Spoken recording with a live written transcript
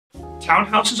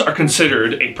Townhouses are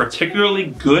considered a particularly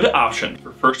good option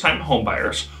for first-time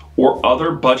homebuyers or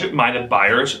other budget-minded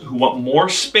buyers who want more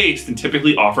space than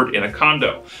typically offered in a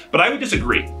condo. But I would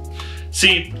disagree.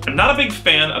 See, I'm not a big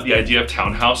fan of the idea of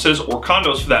townhouses or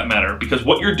condos for that matter, because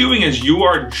what you're doing is you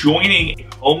are joining a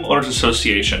homeowners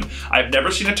association. I've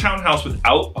never seen a townhouse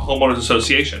without a homeowners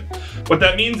association. What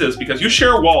that means is because you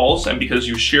share walls and because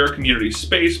you share community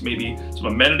space, maybe some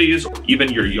amenities, or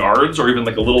even your yards, or even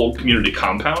like a little community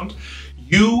compound,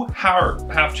 you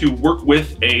have to work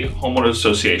with a homeowners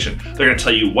association. They're gonna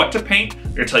tell you what to paint,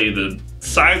 they're gonna tell you the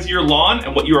size of your lawn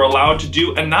and what you're allowed to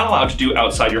do and not allowed to do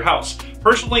outside your house.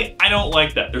 Personally, I don't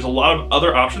like that. There's a lot of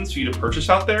other options for you to purchase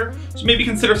out there, so maybe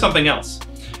consider something else.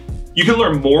 You can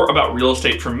learn more about real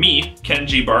estate from me, Ken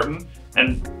G Barton,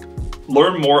 and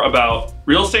learn more about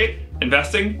real estate,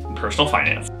 investing, and personal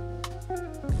finance.